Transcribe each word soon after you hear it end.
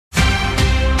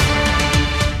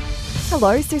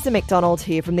Hello, Susan McDonald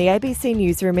here from the ABC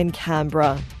Newsroom in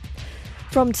Canberra.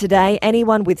 From today,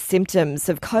 anyone with symptoms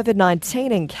of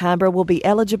COVID-19 in Canberra will be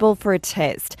eligible for a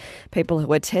test. People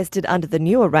who are tested under the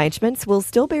new arrangements will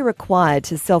still be required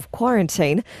to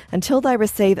self-quarantine until they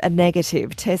receive a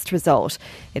negative test result.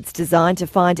 It's designed to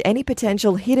find any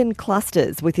potential hidden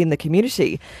clusters within the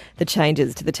community. The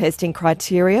changes to the testing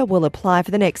criteria will apply for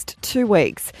the next 2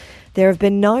 weeks. There have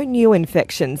been no new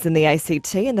infections in the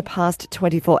ACT in the past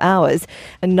 24 hours,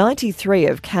 and 93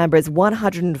 of Canberra's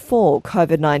 104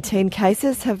 COVID-19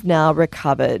 cases have now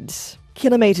recovered.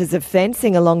 Kilometres of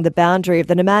fencing along the boundary of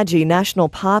the Namadgi National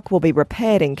Park will be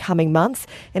repaired in coming months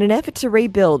in an effort to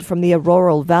rebuild from the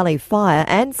Auroral Valley fire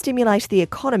and stimulate the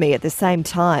economy at the same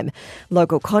time.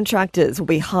 Local contractors will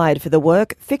be hired for the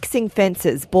work, fixing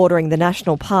fences bordering the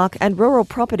national park and rural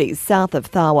properties south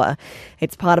of Tharwa.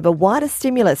 It's part of a wider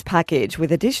stimulus package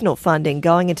with additional funding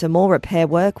going into more repair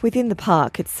work within the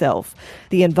park itself.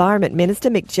 The Environment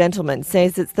Minister, Mick Gentleman,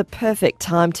 says it's the perfect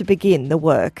time to begin the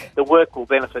work. The work will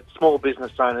benefit small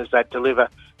business owners that deliver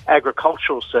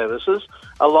agricultural services,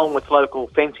 along with local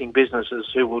fencing businesses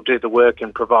who will do the work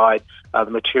and provide the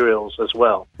materials as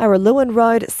well. Araluen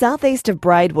Road, southeast of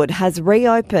Braidwood, has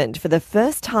reopened for the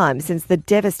first time since the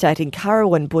devastating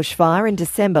Currowan bushfire in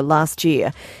December last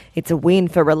year. It's a win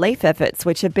for relief efforts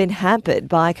which have been hampered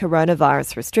by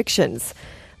coronavirus restrictions.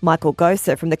 Michael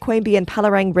Goser from the Queanbeyan and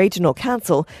Palorang Regional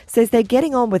Council says they're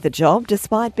getting on with the job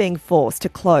despite being forced to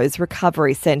close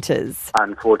recovery centres.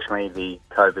 Unfortunately, the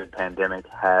COVID pandemic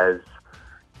has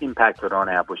impacted on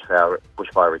our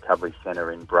bushfire recovery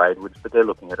centre in Braidwood, but they're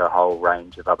looking at a whole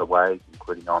range of other ways,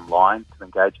 including online, to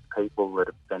engage with people that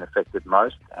have been affected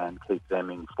most and keep them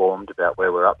informed about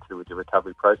where we're up to with the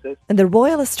recovery process. And the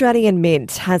Royal Australian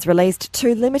Mint has released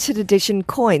 2 limited edition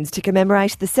coins to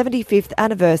commemorate the 75th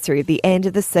anniversary of the end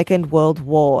of the Second World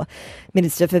War.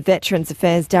 Minister for Veterans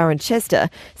Affairs Darren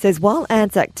Chester says while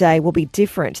Anzac Day will be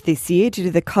different this year due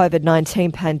to the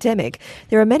COVID-19 pandemic,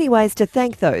 there are many ways to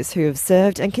thank those who have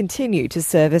served and continue to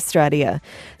serve Australia.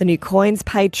 The new coins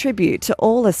pay tribute to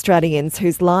all Australians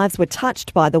whose lives were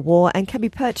touched by the war and can be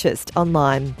purchased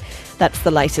online. That's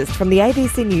the latest from the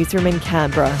ABC Newsroom in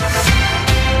Canberra.